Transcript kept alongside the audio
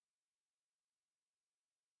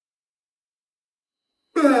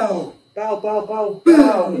Bow. Bow, bow, bow,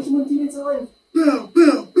 bow. Which one do you time? Bow,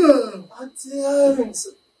 bow, bow. I don't.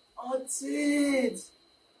 I did.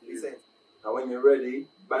 Listen. Now when you're ready,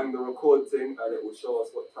 bang the record thing and it will show us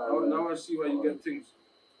what time. Now I see why you get things.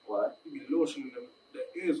 Why? You be lotioning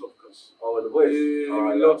the ears off, cuz. Oh, the voice? Yeah,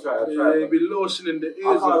 Alright, you I'll try. be lotioning the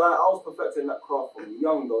I ears can't off. lie, I was perfecting that craft from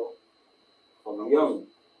young though. From young.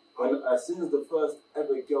 When, as soon as the first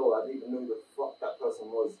ever girl I didn't even know who the fuck that person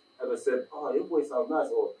was ever said, oh, your voice sounds nice,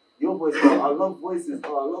 or your voice, I love voices, I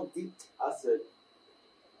love deep. I said,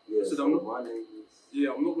 yeah, So so my name is...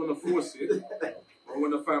 Yeah, I'm not gonna force it. I'm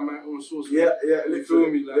gonna find my own source. Yeah, You feel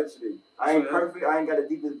me? Like, literally. I ain't perfect, I ain't got the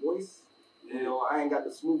deepest voice. yeah. You know, I ain't got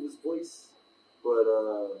the smoothest voice. But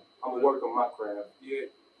I'm gonna work on my craft. Yeah.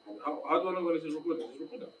 And how do I know when this is recording? Is it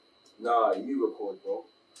recording? Nah, you record, bro.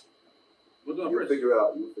 What do I You'll press? figure it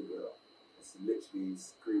out. It's literally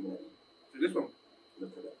screaming at you. So this one?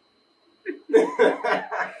 Look at that.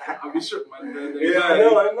 I'll be shook, man. Yeah, I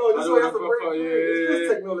know. This I way know has to the break proper- through. yeah. It's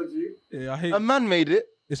just technology. Yeah, I hate A man made it,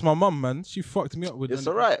 It's my mum, man. She fucked me up with It's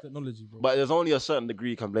the alright. technology, bro. but there's only a certain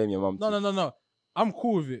degree you can blame your mum. No. I'm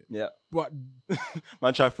cool with it. Yeah. But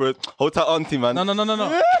Man, try first. Hold tight, auntie, man. no.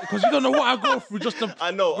 Because you don't know what I go through just to...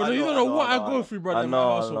 I know. Brother, you don't know what I go through, brother. I in my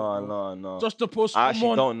household, know. bro. Just to post... I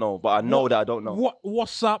actually don't know, but I know that I don't know. What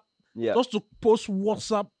WhatsApp? Yeah. Just to post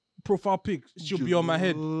WhatsApp profile pic, she'll be on my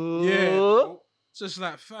head. Yeah. So it's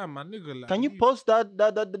like, fam, my nigga. Like, Can you post that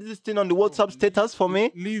this thing on the WhatsApp status for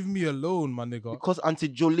me? Leave me alone, my nigga. Because Auntie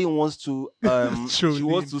Jolene wants to she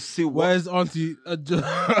wants to see what Where's Auntie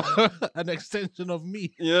an extension of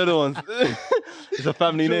me? you know the ones. It's a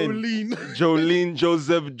family name. Jolene,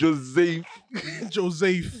 Joseph, Joseph,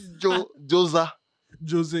 Josa,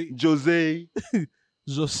 Jose,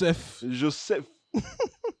 Joseph. Joseph.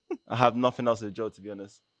 I have nothing else to Joe, to be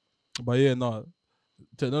honest. But yeah, no.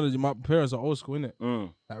 Technology, my parents are old school, innit?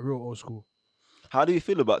 Like real old school. How do you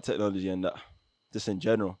feel about technology and that? Just in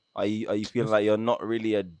general. Are you feeling like you're not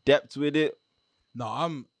really adept with it? No,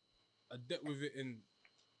 I'm adept with it in...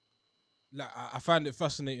 Like, I find it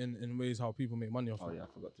fascinating in ways how people make money off it. Oh yeah, I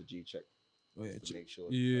forgot to G-check. Oh, yeah, To make sure.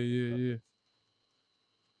 Yeah.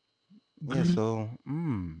 Yeah, so,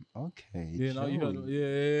 okay. Yeah, no, you heard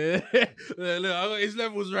Joey. yeah. Look, I got his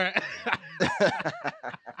levels right.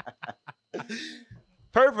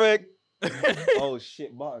 Perfect. Oh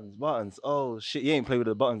shit, buttons. Oh shit, you ain't played with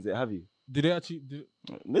the buttons yet, have you? Did they actually...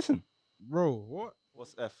 Listen. Bro, what?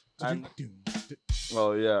 What's F?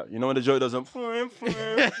 Oh yeah, you know when the joke doesn't. We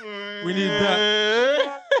need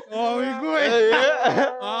that. Oh, we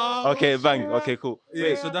good. Oh, Okay, bang. Okay, cool. Yeah,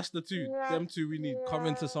 Wait, so that's the two. Them two we need. Come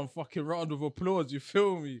into some fucking round of applause. You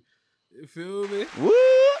feel me?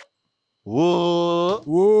 Whoa.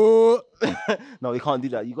 Whoa. No, you can't do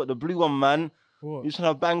that. You got the blue one, man. What? You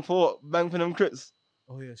trying to bang for them crits.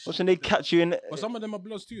 Oh yeah. What should they catch you in? But some of them are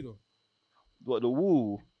bloods too, though. What, the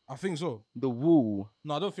woo? I think so. The woo.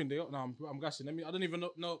 No, I don't think they are. No, I'm guessing. I don't even know.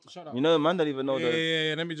 No, shut up. You know, man, don't even know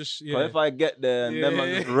Yeah. Let me just. But if I get there and them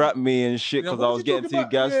man just rap me and shit because what I was was you getting too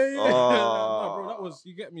talking about? gassed. Yeah. Oh. No, bro, that was,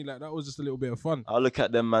 you get me, like, that was just a little bit of fun. I'll look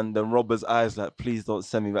at them, man, them robbers' eyes like, please don't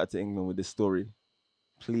send me back to England with this story.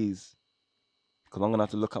 Please. Because I'm going to have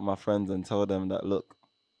to look at my friends and tell them that, look,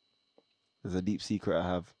 there's a deep secret I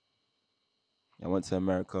have. I went to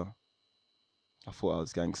America. I thought I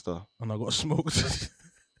was gangster. And I got smoked.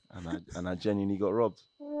 and I genuinely got robbed.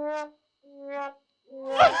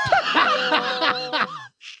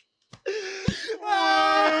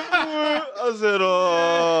 I said,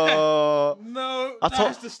 oh. No.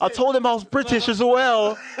 I told them I was British as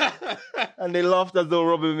well. And they laughed as they were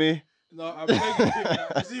robbing me. No, I'm begging you,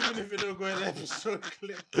 like, even if you don't go in the episode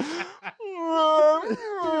clip.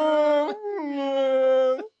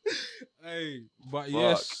 Hey, but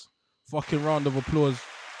yes, fucking round of applause.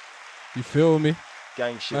 You feel me?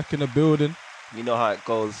 Gang shit. Back in the building. You know how it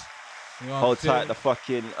goes. You know what Hold I'm saying? tight, the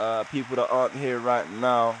fucking people that aren't here right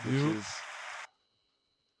now, which is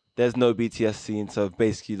there's no BTS scene, so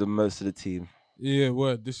basically the most of the team. Yeah,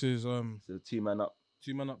 word. This is So 2 man up.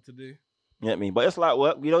 2 man up today. You get me? But it's like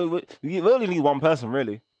work. We only need one person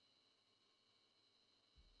really.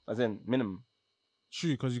 As in minimum.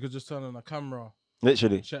 True, because you could just turn on a camera,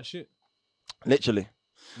 Literally. chat shit. Literally.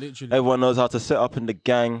 Literally. Everyone knows how to set up in the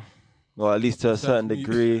gang, or at least to a certain me.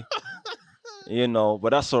 degree. You know,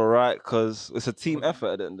 but that's all right because it's a team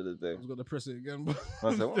effort at the end of the day. I was gonna press it again, but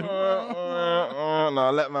I said,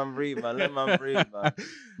 no, let man breathe, man. Let man breathe, man.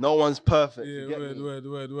 No one's perfect. yeah, you get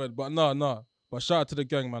me? word. But no. But shout out to the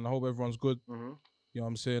gang, man. I hope everyone's good. Mhm. You know what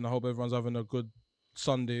I'm saying? I hope everyone's having a good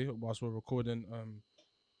Sunday whilst we're recording.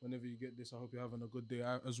 Whenever you get this, I hope you're having a good day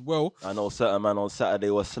out as well. I know certain man on Saturday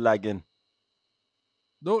was slagging.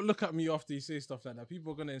 Don't look at me after you say stuff like that.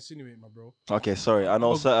 People are gonna insinuate, my bro. Okay, sorry. I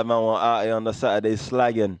know certain man were out here on the Saturday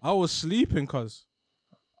slagging. I was sleeping, cuz.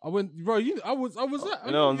 I went, bro. I was at.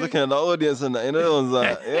 You know, I'm looking at the audience and that. You know the ones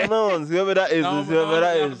that. You know the ones. Whoever that is, whoever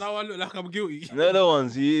that is. Now I look like I'm guilty. You know the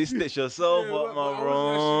ones. You stitch yourself Yeah, up, but my I was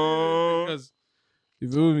bro. actually, because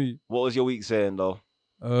you feel me? What was your week saying though?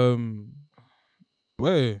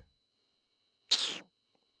 Wait.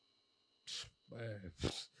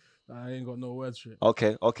 I ain't got no words for it.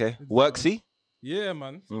 Okay. Worksy? Yeah,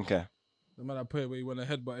 man. Okay. The man I put it where you want to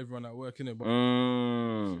headbutt everyone at work, innit? But,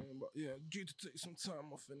 but yeah, due to take some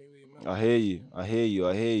time off anyway, man. I hear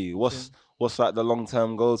you. What's like the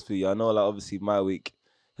long-term goals for you? I know like obviously my week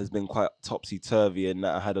has been quite topsy-turvy and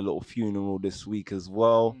that I had a little funeral this week as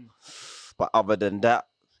well. But other than that,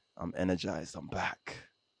 I'm energized. I'm back.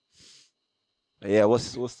 But yeah,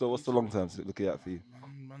 what's the long-term looking at for you?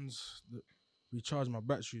 Man's recharge my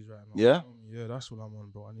batteries right now. Yeah? Yeah, that's what I'm on,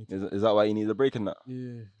 bro. I need to. Is that why you need a break in that?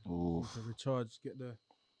 Yeah. Ooh. To recharge, get the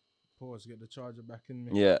charger back in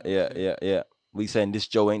me. Yeah. We saying this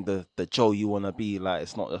Joe ain't the Joe you wanna be. Like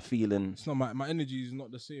it's not the feeling. It's not my energy is not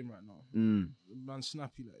the same right now. Man,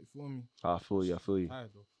 snappy like you feel me. I feel you.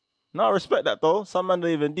 Tired though. No, I respect that though. Some man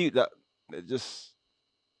don't even deep that. They're just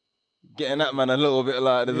getting that man a little bit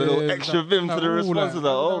like there's a little extra vim to the response of that.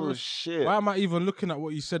 Oh shit. Why am I even looking at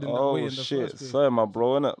what you said in that way in the first place? Sorry, my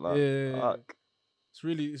bro, innit? Like, Yeah.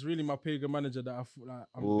 It's really my pagan manager that I feel like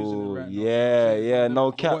I'm visiting right now. Yeah,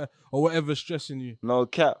 no cap. Or whatever's stressing you. No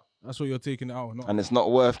cap. That's what you're taking it out. And it's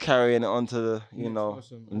not worth carrying it onto the,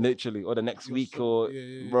 person, literally, or the next week or,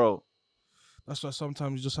 bro. That's why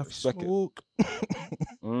sometimes you just have to Respect smoke.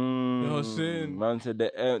 You know what I'm saying? Man said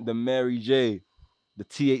the Mary J, the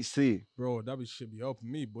THC. Bro, that should be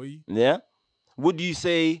helping me, boy. Yeah? Would you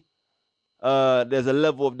say there's a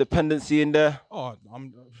level of dependency in there? Oh,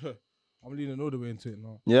 I'm leaning all the way into it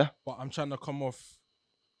now. Yeah? But I'm trying to come off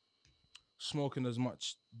smoking as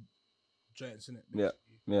much joints in it.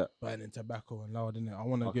 Yeah. Burning tobacco and loud in it. I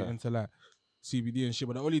want to get into like CBD and shit.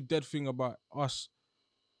 But the only dead thing about us,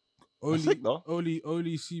 only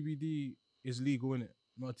CBD is legal in it,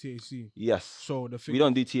 not THC. Yes. So the thing we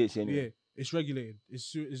don't do THC anyway. Yeah, it's regulated.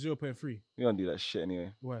 It's 0.3. We don't do that shit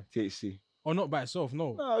anyway. Why? THC. Oh, not by itself,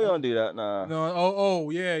 no. No, we don't do that, nah.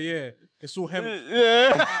 No, yeah. It's all hemp.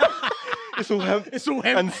 Yeah. It's all hemp.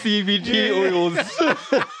 And CBD oils.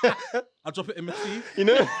 I drop it in my tea. You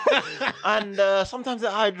know? And sometimes it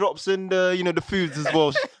high drops in the, the foods as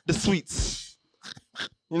well. The sweets.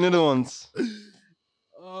 You know the ones.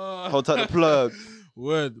 Hold tight the plug.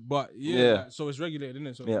 Word. But yeah. So it's regulated, isn't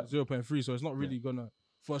it? So it's 0.3. So it's not really gonna,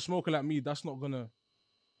 for a smoker like me, that's not gonna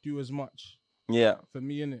do as much. Yeah. For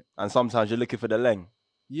me, innit? And sometimes you're looking for the length.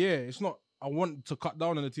 Yeah, it's not. I want to cut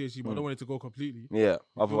down on the THC, but I don't want it to go completely. Yeah.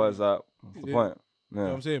 Otherwise, what's the point? Yeah. You know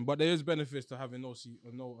what I'm saying? But there is benefits to having no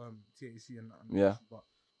THC and that. Yeah. But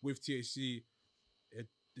with THC,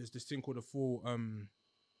 there's this thing called the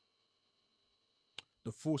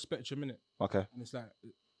full spectrum in it. Okay. And it's like,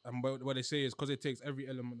 and what they say is because it takes every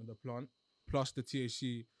element of the plant plus the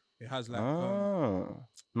THC, it has like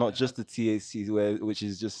not just the THC which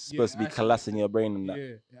is just supposed to be coalescing your brain and that. Yeah,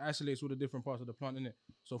 it isolates all the different parts of the plant in it.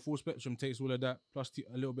 So full spectrum takes all of that plus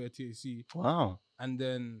a little bit of THC. Wow. And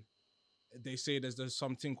then they say there's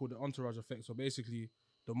something called the entourage effect. So basically,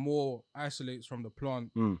 the more isolates from the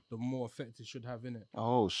plant, the more effect it should have in it.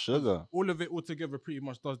 Oh, sugar. All of it altogether pretty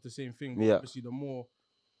much does the same thing. But obviously, the more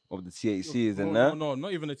of the THC is in there. No,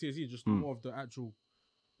 not even the THC, just more of the actual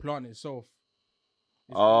plant itself.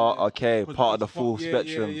 Oh, okay. Part of the full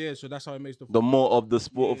spectrum. Yeah. So that's how it makes the more of the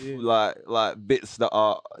sport of like bits that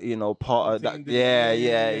are part of that.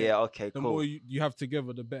 Yeah. Okay, the cool. The more you have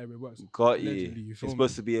together, the better it works. Got you. It's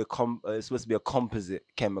supposed to be it's supposed to be a composite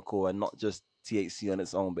chemical and not just THC on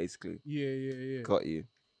its own, basically. Yeah. Got you.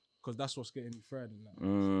 Because that's what's getting me fried in that.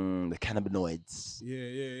 The cannabinoids.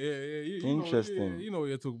 Yeah. Interesting. You know what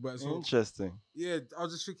you're talking about. So, interesting. Yeah, I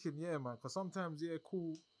was just thinking, man. Because sometimes,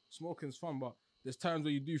 cool, smoking's fun, but there's times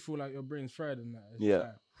where you do feel like your brain's fried and that. It's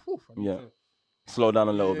like, slow down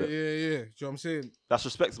a little bit. Yeah. Do you know what I'm saying? That's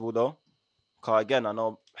respectable though. Cause again, I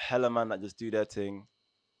know hella man that just do their thing,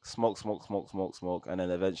 smoke, and then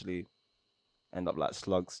eventually end up like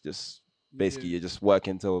slugs. Just basically you're just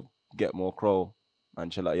working to get more crow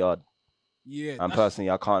and chill at yard. Yeah. And personally,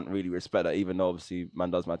 I can't really respect that, even though obviously man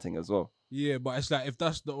does my thing as well. Yeah, but it's like if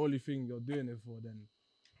that's the only thing you're doing it for, then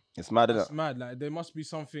it's mad, isn't it? It's mad. Like there must be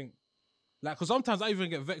something. Like, because sometimes I even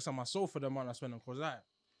get vexed on myself for the amount I spend on, because like,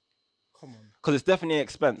 come on. Because it's definitely an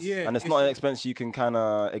expense. Yeah. And it's not an expense you can kind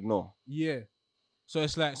of ignore. Yeah. So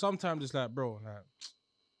it's like, sometimes it's like, bro, like,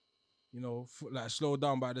 like slow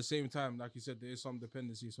down, but at the same time, like you said, there is some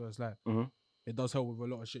dependency. So it's like Mhm. it does help with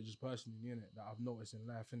a lot of shit just personally, innit? That I've noticed in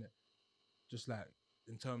life, innit? Just like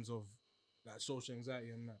in terms of like social anxiety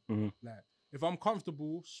and that. Mhm. Like if I'm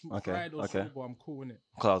comfortable, Okay, fried or okay. sober, I'm cool, innit?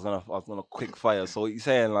 Cause I was gonna quick fire. So what you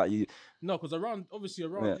saying like you No, because obviously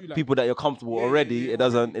around yeah, you, like people that you're comfortable already, it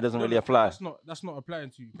doesn't really apply. That's not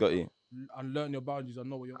applying to you. Got you. And learn your boundaries and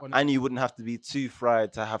know what you're on. And you wouldn't have to be too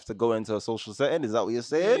fried to have to go into a social setting. Is that what you're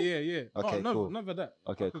saying? Yeah. Okay, no, cool. never that.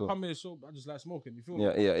 Okay, I could cool. come here so I just like smoking. You feel me?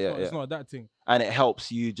 Yeah. It's not that thing. And it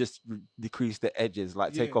helps you just decrease the edges,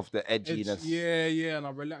 like take Yeah. off the edginess. Yeah, and I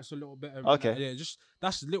relax a little bit. Okay. Like, yeah, just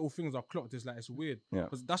that's little things I've clocked. It's like it's weird. Yeah.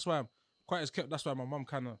 Because that's why I'm quite as kept. That's why my mum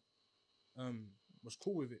kind of was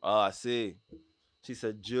cool with it. Ah, I see. She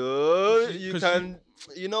said, Joe, you can.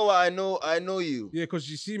 You know what? I know you. Yeah, because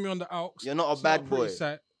you see me on the outs. You're not a it's bad a pretty boy.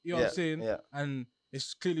 Sight, you know what I'm saying? Yeah. And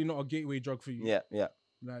it's clearly not a gateway drug for you. Yeah.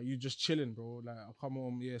 Like you just chilling, bro. Like I come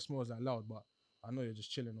home, it smells like loud, but I know you're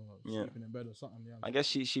just chilling or sleeping in bed or something. Yeah. I guess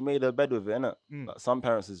she made her bed with it, innit? Like some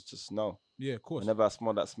parents is just no. Yeah, of course. Whenever I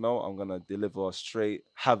smell that smell, I'm gonna deliver straight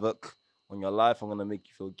havoc on your life. I'm gonna make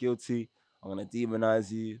you feel guilty. I'm gonna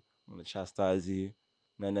demonize you. I'm gonna chastise you.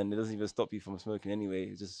 And then it doesn't even stop you from smoking anyway.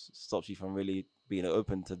 It just stops you from really being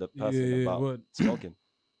open to the person about smoking.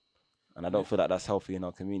 And I don't feel like that's healthy in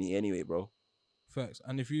our community anyway, bro. Facts.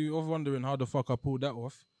 And if you're wondering how the fuck I pulled that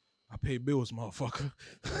off, I pay bills, motherfucker.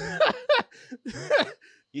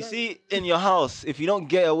 You see, in your house, if you don't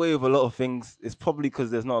get away with a lot of things, it's probably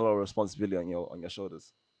because there's not a lot of responsibility on your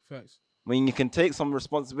shoulders. Facts. When you can take some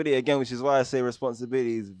responsibility again, which is why I say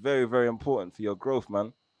responsibility is very, very important for your growth,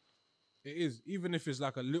 man. It is, even if it's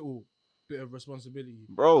like a little bit of responsibility,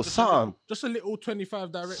 bro. Just a little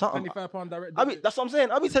 25 direct, something. £25 direct. I mean, that's what I'm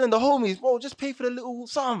saying. I be telling the homies, bro, just pay for the little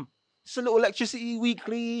something. Just a little electricity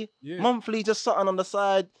weekly, monthly, just something on the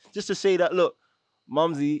side, just to say that look,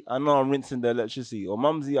 Mumsy, I know I'm rinsing the electricity, or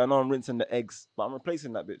Mumsy, I know I'm rinsing the eggs, but I'm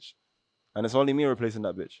replacing that bitch, and it's only me replacing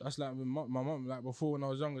that bitch. That's like my mum, like before when I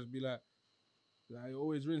was younger, be like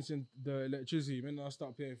always rinsing the electricity. Then I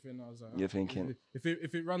start paying for it, and I was like, you're thinking if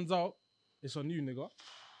it runs out, it's on you, nigga.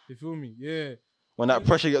 You feel me? Yeah. When that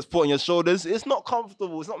pressure gets put on your shoulders, it's not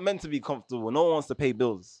comfortable. It's not meant to be comfortable. No one wants to pay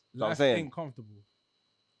bills. You know what I'm saying? Ain't comfortable.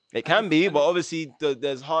 It can be, but obviously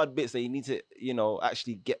there's hard bits that you need to,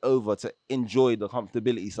 actually get over to enjoy the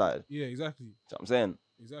comfortability side. Yeah, exactly. That's what I'm saying.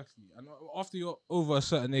 Exactly. And after you're over a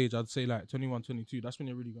certain age, I'd say like 21, 22, that's when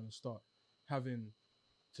you're really going to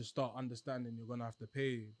start understanding you're going to have to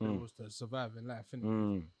pay bills to survive in life.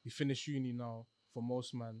 You finish uni now, for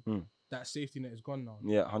most man, that safety net is gone now.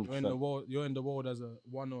 Yeah, 100%. You're in the world as a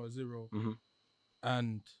 1 or a 0,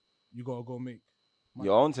 and you got to go make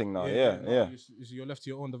your own thing now. Yeah. You're left to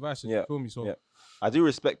your own devices. Yeah. You feel me? So I do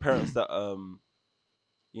respect parents that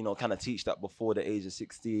kind of teach that before the age of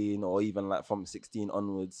 16 or even like from 16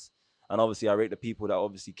 onwards. And obviously I rate the people that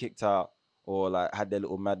obviously kicked out or like had their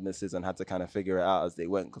little madnesses and had to kind of figure it out as they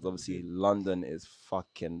went, because obviously London is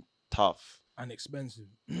fucking tough and expensive.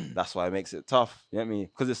 That's why it makes it tough. You know what I mean?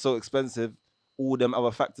 Because it's so expensive, all them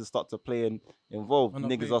other factors start to play involved.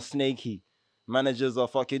 Niggas are snaky. Managers are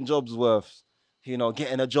fucking jobs worth.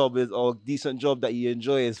 Getting a job or decent job that you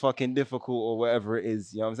enjoy is fucking difficult or whatever it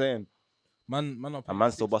is. You know what I'm saying?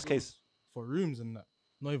 Man still bust case. For rooms and that.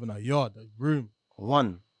 Not even a yard, a room.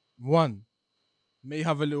 One. May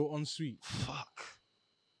have a little ensuite. Fuck.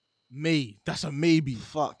 That's a maybe.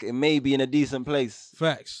 Fuck. It may be in a decent place.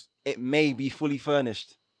 Facts. It may be fully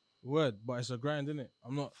furnished. Word, but it's a grind, innit?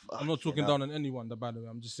 I'm not talking down on anyone, by the way.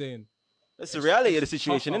 I'm just saying. It's the reality of the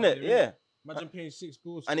situation, innit? Yeah. Imagine paying 6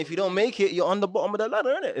 bills. And if you don't make it, you're on the bottom of the ladder,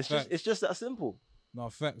 innit? It's just that simple. No,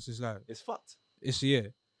 facts. It's like it's fucked. It's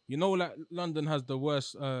like London has the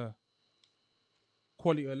worst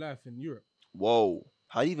quality of life in Europe. Whoa.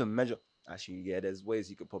 How do you even measure? Actually, yeah, there's ways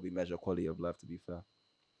you could probably measure quality of life, to be fair.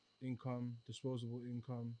 Income, disposable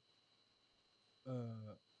income,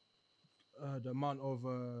 the amount of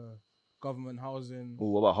government housing.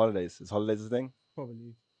 What about holidays? Is holidays a thing?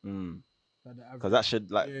 Probably. Because that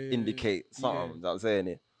should indicate something. You know what I'm saying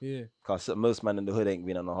it. Yeah. Because most men in the hood ain't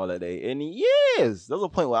been on a holiday in years. There was a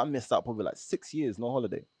point where I missed out probably like 6 years, no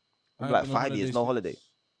holiday. Probably like 5 years, no holiday. I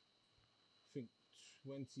think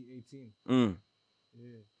 2018.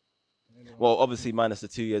 Yeah. Well, obviously minus the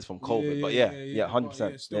 2 years from COVID, but yeah,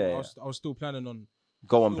 100%. I was still planning on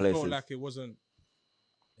going places. Felt like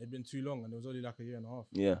it'd been too long, and it was only like a year and a half.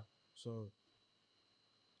 Yeah. So,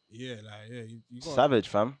 you got savage,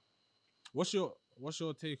 fam. What's your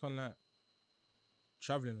take on that?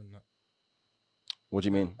 Traveling and that. What do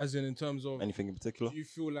you mean? As in terms of anything in particular? Do you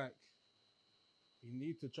feel like you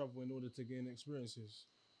need to travel in order to gain experiences?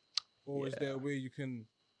 or is there a way you can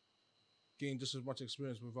gain just as much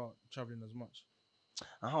experience without traveling as much?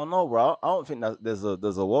 I don't know, bro. I don't think that there's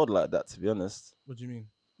a world like that, to be honest. What do you mean?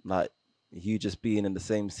 Like you just being in the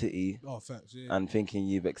same city Oh, facts. Yeah. and thinking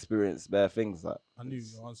you've experienced bare things. Like I knew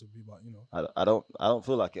your answer would be, but you know. I don't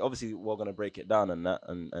feel like it. Obviously, we're gonna break it down and that,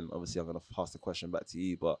 and obviously I'm gonna pass the question back to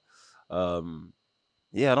you. But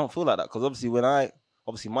yeah, I don't feel like that because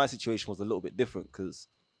obviously my situation was a little bit different because,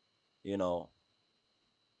 you know,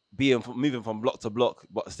 moving from block to block,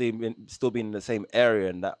 but still being in the same area,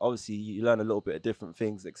 and that obviously you learn a little bit of different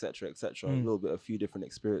things, etc., a little bit, a few different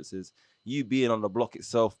experiences. You being on the block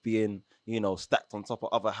itself, being, you know, stacked on top of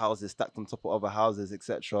other houses,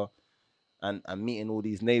 etc., and meeting all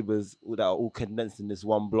these neighbors that are all condensed in this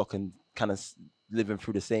one block and kind of living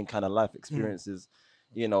through the same kind of life experiences.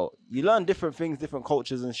 You know, you learn different things, different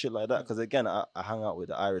cultures and shit like that. Because again, I hang out with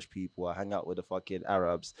the Irish people, I hang out with the fucking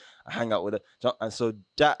Arabs, I hang out with and so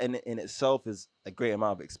that in itself is a great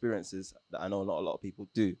amount of experiences that I know not a lot of people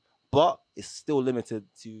do. But it's still limited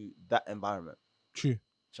to that environment. True. You know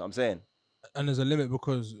what I'm saying? And there's a limit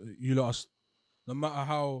because you lost, no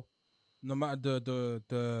matter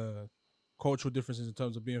the cultural differences in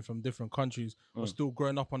terms of being from different countries, we're still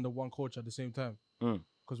growing up under one culture at the same time.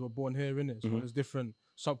 Because we're born here, innit? So there's different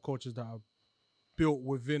subcultures that are built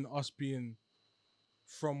within us being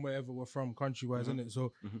from wherever we're from, country-wise, innit?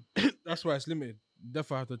 So that's why it's limited.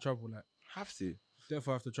 Definitely have to travel, like. Have to.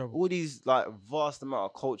 Definitely have to travel. All these like vast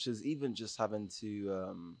amount of cultures, even just having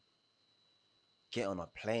to get on a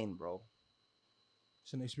plane, bro.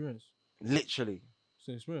 It's an experience. Literally. It's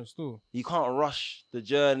an experience still. You can't rush the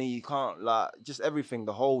journey. You can't, like, just everything.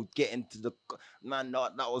 The whole getting to the man,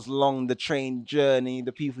 that was long. The train journey,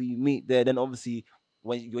 the people you meet there. Then obviously,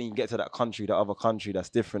 when you get to that country, the other country that's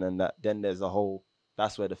different, and that then there's a whole.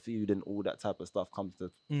 That's where the food and all that type of stuff comes to,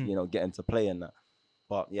 you know, get into play and that.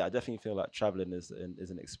 But yeah, I definitely feel like traveling is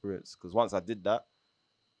an experience because once I did that,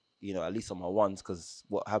 you know, at least on my ones, because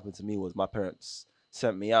what happened to me was my parents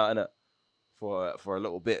sent me out in it for a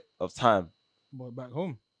little bit of time. But back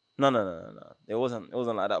home? No. It wasn't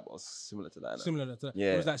like that, but it was similar to that. Similar to that.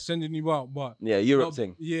 Yeah. It was like sending you out, but yeah, Europe not,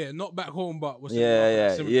 thing. Yeah, not back home, but was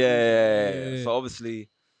Yeah. yeah. So obviously,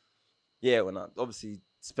 yeah, when I obviously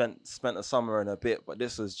spent a summer and a bit, but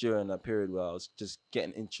this was during a period where I was just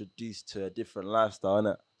getting introduced to a different lifestyle,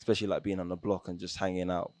 innit? Especially like being on the block and just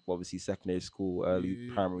hanging out. Obviously, secondary school, early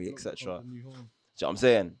primary, etc. Do you know what I'm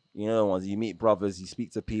saying? You know, once you meet brothers, you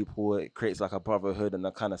speak to people, it creates like a brotherhood and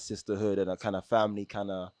a kind of sisterhood and a kind of family,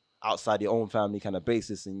 kind of outside your own family kind of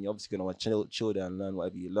basis. And you're obviously going to want to chill there and learn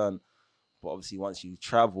whatever you learn. But obviously, once you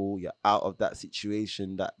travel, you're out of that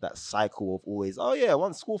situation, that cycle of always, oh yeah,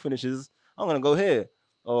 once school finishes, I'm going to go here.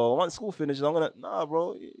 Or once school finishes, I'm going to, nah,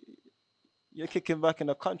 bro, you're kicking back in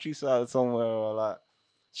the countryside somewhere or like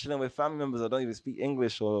chilling with family members that don't even speak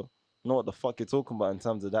English or know what the fuck you're talking about in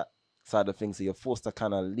terms of that side of things. So you're forced to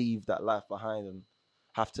kind of leave that life behind and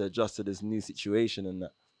have to adjust to this new situation and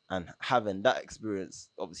that. And having that experience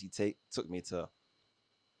obviously took me to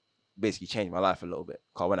basically change my life a little bit.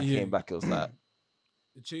 Cause when I came back, it was like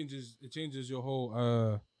it changes your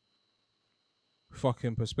whole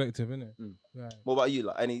fucking perspective, innit? Right. What about you?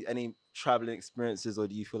 Like any traveling experiences, or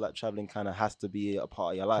do you feel like traveling kind of has to be a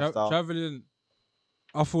part of your lifestyle? Traveling,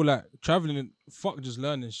 I feel like traveling. Fuck just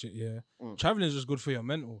learning shit. Yeah, traveling is just good for your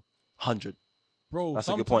mental. 100. Bro, that's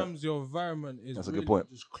sometimes your environment is that's really a good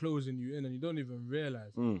point. Just closing you in and you don't even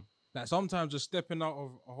realize. Like sometimes just stepping out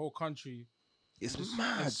of a whole country, it's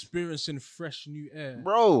mad. Experiencing fresh new air,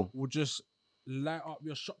 bro, will just light up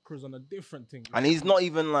your chakras on a different thing. And he's not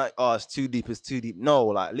even like, oh, it's too deep. No,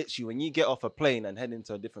 like literally when you get off a plane and head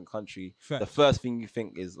into a different country, the first thing you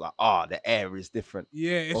think is like, the air is different.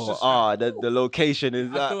 Yeah, it's or, just like, the location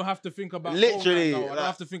is I don't have to think about literally. I don't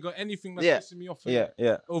have to think of anything that's pissing me off.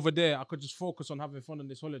 Yeah. Over there, I could just focus on having fun on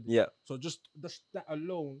this holiday. Yeah. So just that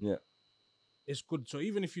alone. Yeah. It's good. So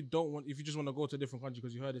even if you just want to go to a different country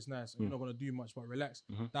because you heard it's nice and you're not going to do much but relax,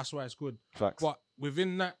 that's why it's good. Facts. But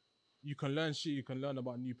within that, you can learn shit. You can learn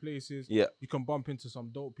about new places. Yeah. You can bump into some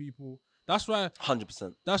dope people. That's why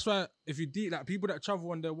 100%. That's why if you like people that travel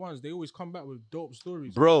on their ones, they always come back with dope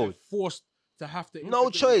stories. Bro. They're forced to have to. No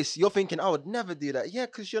choice. You're thinking, I would never do that. Yeah,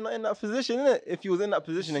 because you're not in that position, innit? If you was in that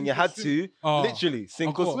position and you had to, literally,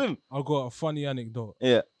 sink or swim. I got a funny anecdote.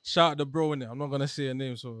 Yeah. Shout out the bro in it. I'm not going to say a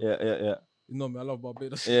name. So Yeah. You know me, I love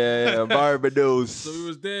Barbados. Yeah, Barbados. So we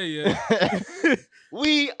was there, yeah.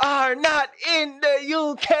 We are not in the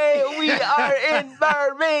UK. We are in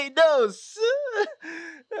Barbados.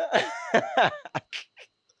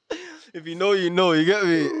 If you know, you know. You get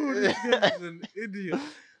me? This guy's an idiot.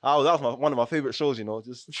 Oh, that was one of my favorite shows. You know,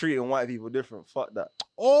 just treating white people different. Fuck that.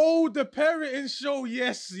 Oh, the parenting show.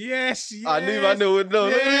 Yes. I knew would know.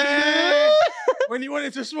 Yeah. When he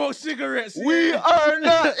wanted to smoke cigarettes. We yeah. are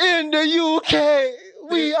not in the UK.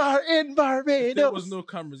 We are in Barbados. If there was no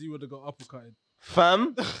cameras, he would have got uppercutted.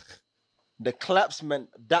 Fam, the claps meant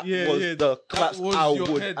that was the claps was I your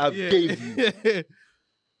would head, have gave you.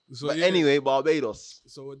 So, But anyway, Barbados.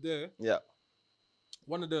 So we're there. Yeah.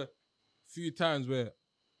 One of the few times where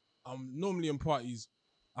I'm normally in parties,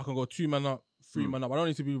 I can go 2 man up, 3 man up. I don't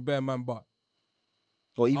need to be with bare man, but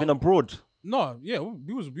Or even abroad. no, yeah,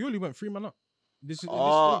 we only went 3 man up. This is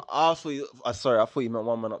Oh, I thought you meant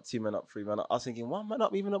 1 man up, 2 men up, 3 men up. I was thinking 1 man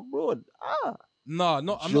up even abroad. I'm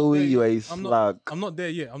Joey, you not a there. slag. I'm not there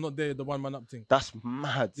yet. I'm not there. The 1 man up thing. That's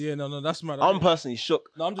mad. Yeah, no, that's mad. I'm personally shook.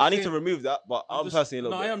 No, I'm just I need saying- to remove that, but I'm personally a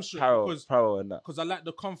little I bit am shook parallel in that. because I like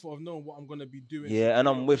the comfort of knowing what I'm gonna be doing. Yeah, and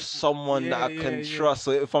I'm with someone that I can trust.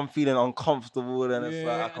 So if I'm feeling uncomfortable, then it's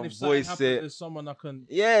like I and can if something voice happens, it. there's someone I can.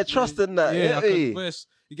 Yeah, trust in that. Yeah, Yeah, I can voice.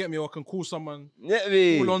 You get me? Or I can call someone.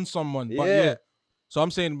 Call on someone. But yeah. So I'm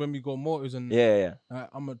saying when we go motives and Yeah.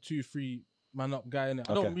 I'm a 2-3 man up guy in it.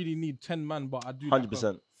 I Okay. don't really need 10 man, but I do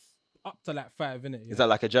 100%. up to like 5 in it. Is that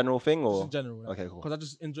like a general thing or? in general? Okay, cool. Because I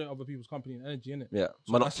just enjoy other people's company and energy in it. Yeah, So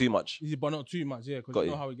but not that's- too much. Yeah, but not too much. Yeah, because Got you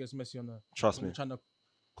know you. how it gets messy on the. Trust when me. you're trying to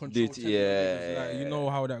control. Dude, 10 individuals, like, you yeah. know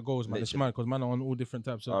how that goes, man. It's Literally. mad because man are on all different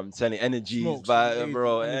types of. I'm telling you, energies, smokes,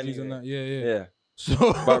 bro. energies and that. Yeah. Yeah. So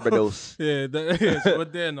Barbados. yeah, so we're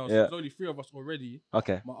there now. So Yeah. there's only 3 of us already.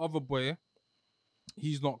 Okay. My other boy,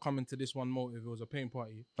 he's not coming to this one motive. It was a pain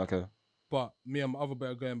party. Okay. But me and my other boy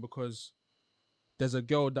are going because there's a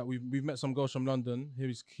girl that we've met some girls from London.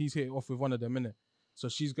 He's hit it off with one of them, innit? So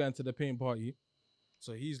she's going to the pain party.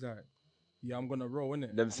 So he's like, yeah, I'm gonna roll,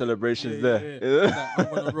 innit? Them celebrations Yeah. there. He's like,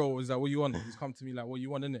 I'm gonna roll. He's like, what you want? He's come to me like, what you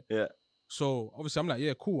want, innit? Yeah. So obviously I'm like,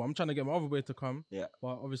 yeah, cool. I'm trying to get my other boy to come. Yeah.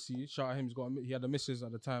 But obviously, shout out him. He had a missus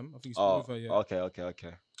at the time. I think he's Oh, with her, yeah.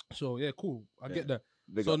 okay. So yeah, cool. I get that.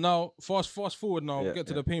 Big So up. now, fast forward now, Yeah, get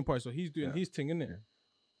to yeah. the pain party. So he's doing his thing, innit? Yeah.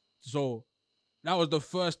 So that was the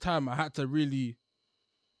first time I had to really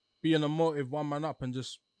be in a motive 1 man up and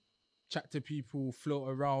just chat to people, float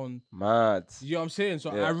around. Mad. You know what I'm saying?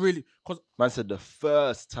 So Yeah. I really, because Man said the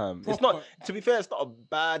first time. It's not, to be fair, it's not a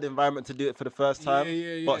bad environment to do it for the first time.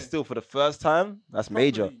 Yeah. But still, for the first time, that's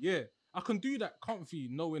major. Yeah, I can do that comfy,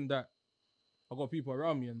 knowing that I got people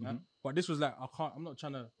around me and that. Mm-hmm. But this was like, I'm not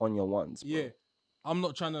trying to. On your ones. Bro. Yeah, I'm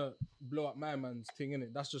not trying to blow up my man's thing,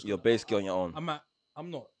 innit? That's just You're basically on your own.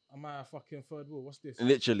 Am I a fucking third wheel? What's this?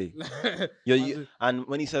 Literally. And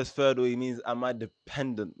when he says third wheel, he means, am I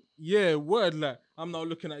dependent? Yeah, word like I'm not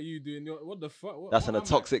looking at you doing what the fuck. That's when a am I?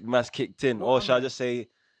 toxic mass kicked in. What Or am should I I? just say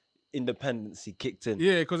independency kicked in?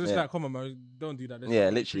 Yeah, because it's Yeah. like, come on, man, don't do that. There's Yeah, so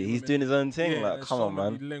many literally. free He's women. doing his own thing. Yeah, Like, there's come so on,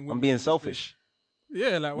 many man. leng I'm women being in this selfish.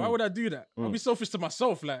 Yeah, like why would I do that? I'll be selfish to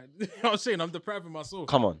myself. Like you know what I'm saying, I'm depriving myself.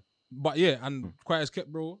 Come on. But yeah, and quiet as kept,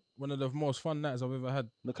 bro. One of the most fun nights I've ever had,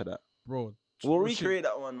 Look at that. bro. We'll Shit. recreate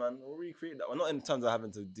that one, man. We'll recreate that one. Not in terms of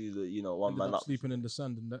having to do the, one Ended man up up. sleeping in the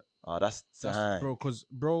sand and that. Oh, that's time. Bro, because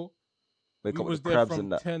bro, Wake we up was with the there crabs from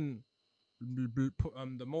and that. 10.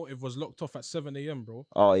 The motive was locked off at 7 a.m. bro.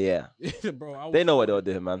 Oh, yeah. Bro, They know what they're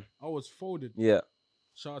doing, man. I was folded. Yeah.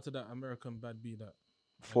 Shout out to that American bad B that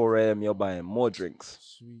 4 a.m. you're buying more drinks.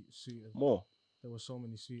 sweet. More. There were so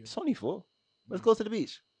many sweet. It's only 4. Let's go to the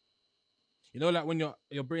beach. You know, like when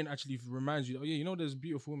your brain actually reminds you, oh yeah, you know, there's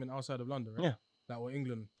beautiful women outside of London, right? Yeah. Like or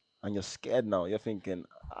England. And you're scared now. You're thinking,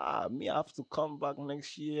 me, I have to come back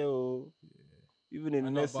next year. Oh. Even in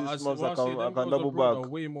the next 6 months, I can double Are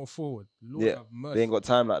back. way more forward. Lord Yeah. have mercy. They ain't got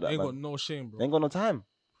time like that, They ain't man. got no shame, bro. They ain't got no time.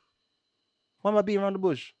 Why am I being around the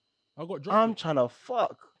bush? I got I'm drug. trying to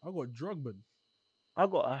fuck. I got drug, but I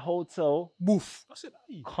got a hotel. boof. I said,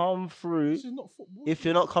 hey, Come through. this is not football. If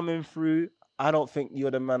you're not coming through, I don't think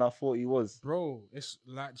you're the man I thought he was. Bro, it's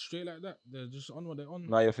like straight like that. They're just on what they're on.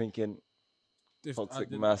 Now you're thinking, If toxic I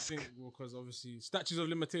didn't mask. think, because obviously statutes of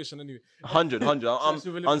limitation anyway. 100. Statutes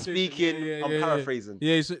of I'm limitation, speaking, yeah, I'm yeah. paraphrasing.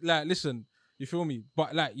 Yeah, it's like, listen, you feel me?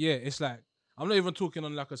 But like, yeah, it's like, I'm not even talking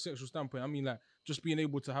on like a sexual standpoint. I mean, like, just being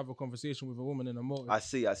able to have a conversation with a woman in a motive. I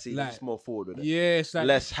see. Like, You're just more forward with it. Yeah, it's like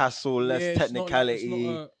Less hassle, less yeah, it's not like- technicality. it's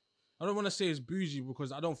not I don't want to say it's bougie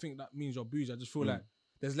because I don't think that means you're bougie. I just feel like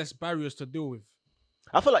there's less barriers to deal with.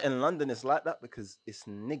 I feel like in London it's like that because it's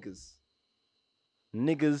niggas.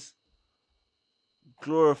 Niggas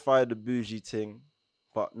glorify the bougie thing,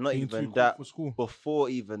 but not Being too even cool that. for school. Before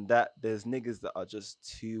even that, there's niggas that are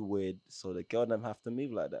just too weird. So the girl them have to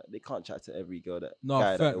move like that. They can't chat to every girl that No,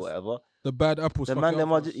 guy that facts. or whatever. The bad apples. The fuck man it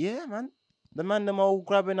them up are for just, us. yeah, man. The man them all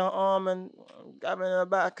grabbing her arm and grabbing her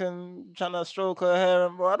back and trying to stroke her hair.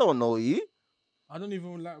 And bro, I don't know you. I don't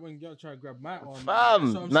even like when girls try to grab my arm. That's what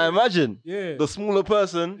Fam, I'm now saying. imagine Yeah. the smaller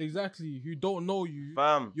person. Exactly. Who don't know you.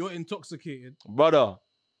 Fam, You're intoxicated. brother.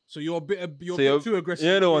 So you're a bit, So too aggressive.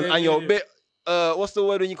 You're the one, Yeah, and yeah, you're yeah. a bit. What's the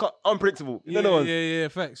word when you can't unpredictable? You know the one. Yeah,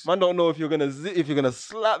 facts. Man don't know if you're gonna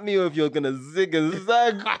slap me or if you're gonna zig and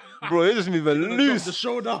zag. Bro, you're just moving Gonna drop loose. the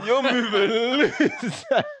shoulder. You're moving loose.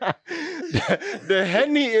 the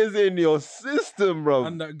Henny is in your system, bro.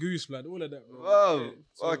 And that goose, blood, all of that, bro. Oh, Yeah,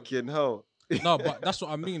 so- fucking hell. No, but that's what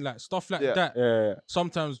I mean. Like stuff like Yeah, that. yeah.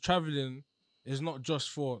 Sometimes traveling is not just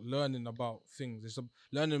for learning about things. It's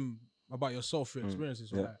learning about yourself, your experiences.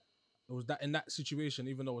 So yeah. like, it was that in that situation,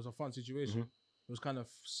 even though it was a fun situation, it was kind of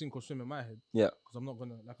sink or swim in my head. Yeah. Because I'm not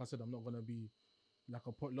gonna, like I said, I'm not gonna be like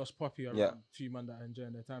a lost puppy around Yeah. two men that are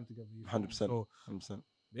enjoying their time together. you feel me? 100%. So 100%.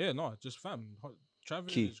 yeah, no, just fam.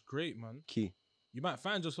 Traveling Key. is great, man. Key. You might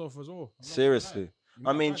find yourself as well. I'm not gonna Seriously. lie. You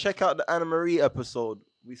I might mean, find check out the Anna Marie episode.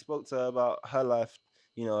 We spoke to her about her life,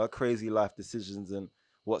 you know, her crazy life decisions and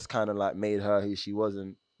what's kind of like made her who she was.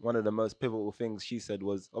 And one of the most pivotal things she said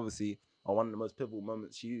was obviously, or one of the most pivotal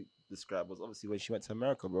moments she described was obviously when she went to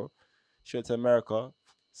America, bro. She went to America,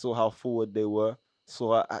 saw how forward they were,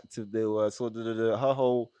 saw how active they were, saw her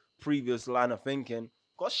whole previous line of thinking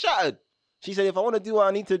got shattered. She said, if I want to do what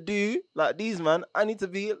I need to do, like these man, I need to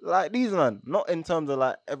be like these man. Not in terms of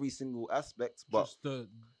like every single aspect, but just the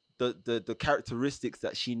the characteristics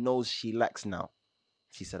that she knows she lacks now.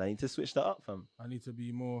 She said, I need to switch that up, fam. I need to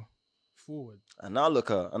be more forward. And now look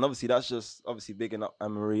her. And obviously that's just obviously bigging up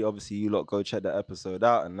Anne-Marie. Obviously you lot go check that episode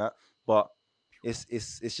out and that. But it's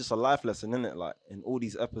just a life lesson, isn't it? Like in all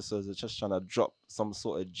these episodes, they're just trying to drop some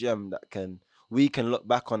sort of gem that we can look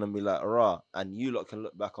back on and be like, rah, and you lot can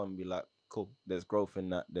look back on and be like, cool, there's growth in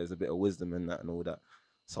that, there's a bit of wisdom in that and all that.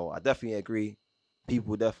 So I definitely agree.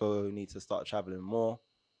 People definitely need to start traveling more.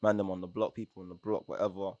 Man them on the block, people on the block,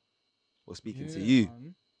 whatever. We're speaking to you.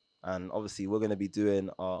 Man. And obviously we're going to be doing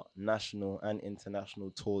our national and international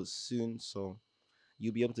tours soon. So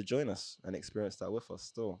you'll be able to join us and experience that with us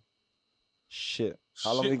still. Shit.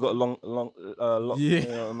 How long Shit. we got locked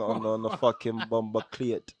Yeah. on the fucking bomber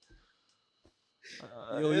cleared?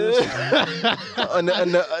 Yo, yo.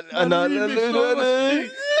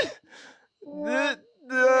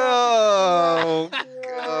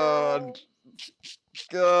 Oh,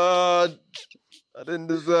 God. I didn't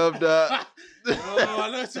deserve that. Oh, I know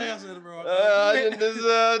what I said, bro. I didn't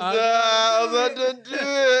deserve that. I was about to do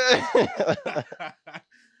it.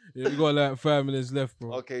 Yeah, we got like 5 minutes left,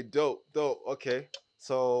 bro. Okay, dope. Okay.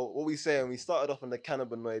 So what we saying? We started off on the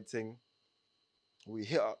cannabinoid thing. We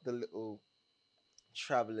hit up the little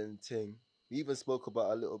traveling thing. We even spoke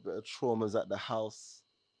about a little bit of traumas at the house.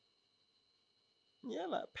 Yeah,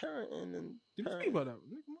 like parenting and Did we speak about that?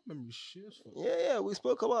 Nigga, my memory's shit. as fuck. yeah, we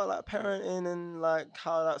spoke about like parenting and like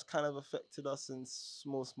how that's kind of affected us in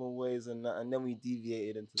small ways and that, and then we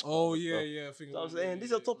deviated into some Oh other yeah, stuff. yeah. I think So I'm saying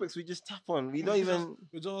these are topics we just tap on. We don't even.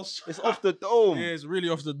 We're just It's off the dome. Yeah, it's really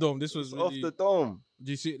off the dome. This was It's off really, the dome.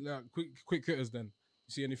 Do you see like quick hitters then?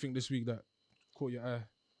 You see anything this week that caught your eye?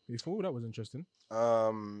 Before that was interesting.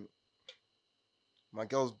 My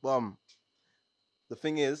girl's bum. The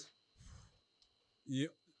thing is, Yeah.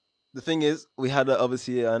 we had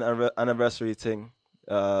obviously an anniversary thing,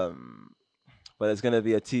 but it's gonna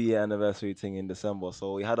be a 2-year anniversary thing in December.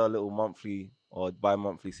 So we had our little monthly or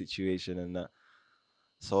bi-monthly situation and that.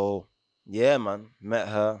 So yeah, man, met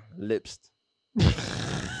her, lipsed.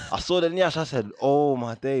 I saw the Nyash. I said, "Oh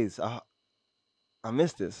my days, I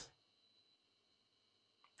missed this."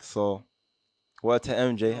 So word to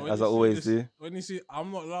MJ, When as you I see always this- do. When you see,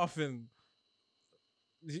 I'm not laughing.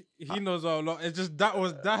 He knows how lot. It's just that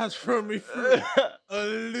has thrown me through a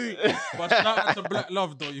loop. But shout out to Black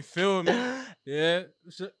Love though. You feel me? Yeah.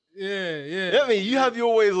 Yeah. Get me? You have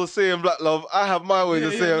your ways of saying black love. I have my ways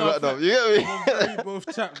of saying black love. You get me? We both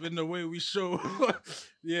tapped in the way we show.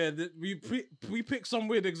 Yeah, we picked some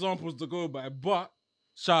weird examples to go by, but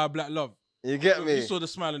shout out Black Love. You get You me? saw the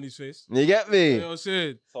smile on his face. You get me? You know what I'm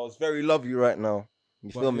saying? So it's very love you right now.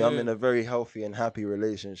 You But feel me? I'm yeah. in a very healthy and happy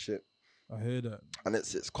relationship. I hear that. And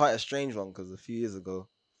it's quite a strange one because a few years ago,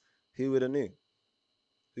 who would have knew?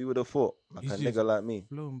 Who would have thought? Like He's a just nigga like me.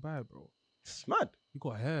 Flown by, bro. It's mad. You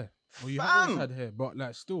got hair. Well, you Fam! always had hair, but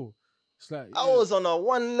like still, it's like I was on a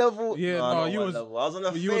one level. Yeah, no, no, not you one was- level. I was on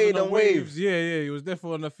a you was fade on and the waves. Yeah, you was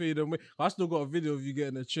definitely on the fade and wave. I still got a video of you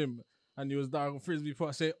getting a trim, and you was down on Frisbee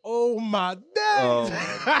Park saying, "Oh my days!" Oh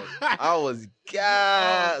my God. I was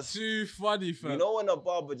gassed. Too funny, fam. You know when a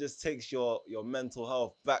barber just takes your mental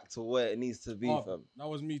health back to where it needs to be, Oh, fam? that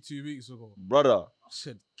was me 2 weeks ago. Brother,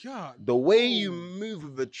 said, God. The way you move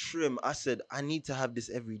with a trim, I said, I need to have this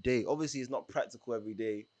every day. Obviously, it's not practical every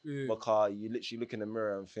day. Yeah. Because you literally look in the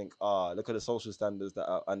mirror and think, look at the social standards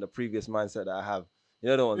and the previous mindset that I have. You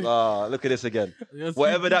know the ones, look at this again. Yes,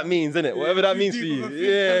 Whatever that means, innit? Whatever that means for you.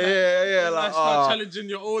 Yeah. Like, start challenging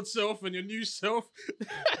your old self and your new self.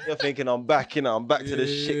 You're thinking, I'm back, I'm back to the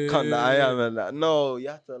shit cunt that I am and that. No, you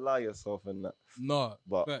have to allow yourself in that. No,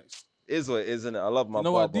 but facts. It is what it is, innit? I love my You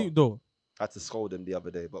know barber. what deep though? I had to scold him the other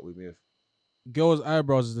day, but we move. Girls'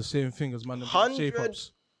 eyebrows is the same thing as man. 100.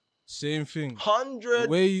 Shape-ups. Same thing. 100. The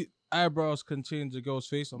way eyebrows can change a girl's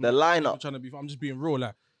face. The lineup. I'm just being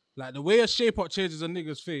raw. Like the way a shape-up changes a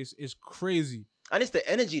nigga's face is crazy. And it's the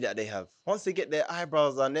energy that they have. Once they get their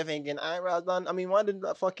eyebrows done, they're thinking eyebrows done. I mean, why didn't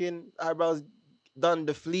that fucking eyebrows done?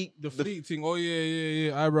 The fleek. The fleek thing. Oh,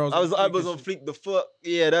 yeah. Eyebrows. I was eyebrows on fleek. The foot.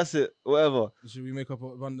 Yeah, that's it. Whatever. Should we make up a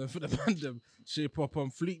random for the random shape up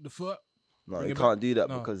on fleek the foot? No, you can't do that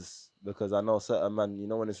because I know certain man, you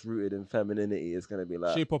know, when it's rooted in femininity, it's going to be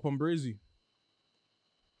like... Shape up on brazy.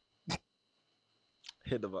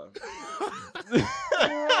 Hit the button.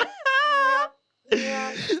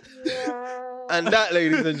 And that,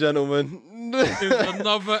 ladies and gentlemen, is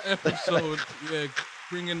another episode. Yeah,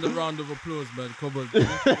 bring in the round of applause, man. Come on.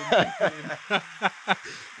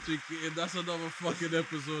 That's another fucking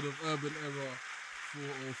episode of Urban Error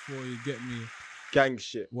 404. You get me? Gang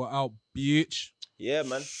shit. What out, bitch? Yeah,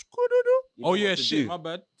 man. Oh, yeah, shit, my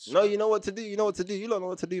bad. No, you know what to do. You know what to do. You don't know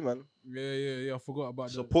what to do, man. Yeah. I forgot about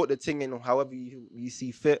that. Support the thing in however you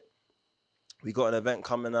see fit. We got an event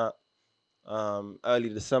coming up early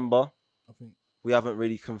December. I think. We haven't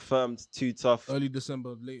really confirmed too tough. Early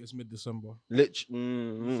December, latest mid-December. Was it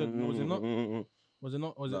not? Was it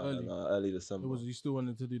not? Was it early? No, early December. You still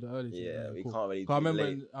wanted to do the early thing? Yeah, we cool. can't really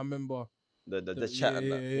do I remember the chat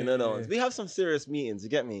and that. You know the ones. We have some serious meetings, you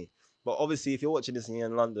get me? But obviously, if you're watching this and you're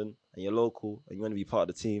in London and you're local and you want to be part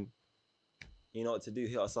of the team, you know what to do.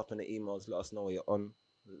 Hit us up in the emails. Let us know what you're on.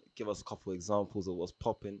 Give us a couple examples of what's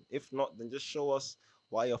popping. If not, then just show us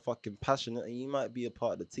why you're fucking passionate and you might be a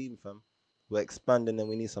part of the team, fam. We're expanding and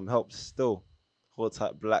we need some help still. Hold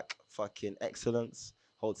tight black fucking excellence.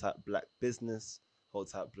 Hold tight black business.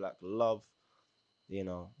 Hold tight black love. You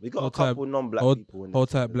know, we got a couple non-black people in there. Hold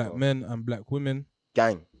tight black men and black women.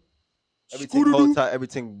 Gang. Everything hold tight,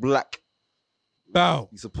 everything black. Bow.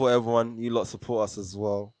 You support everyone. You lot support us as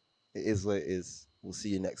well. It is what it is. We'll see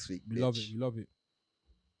you next week. We love it.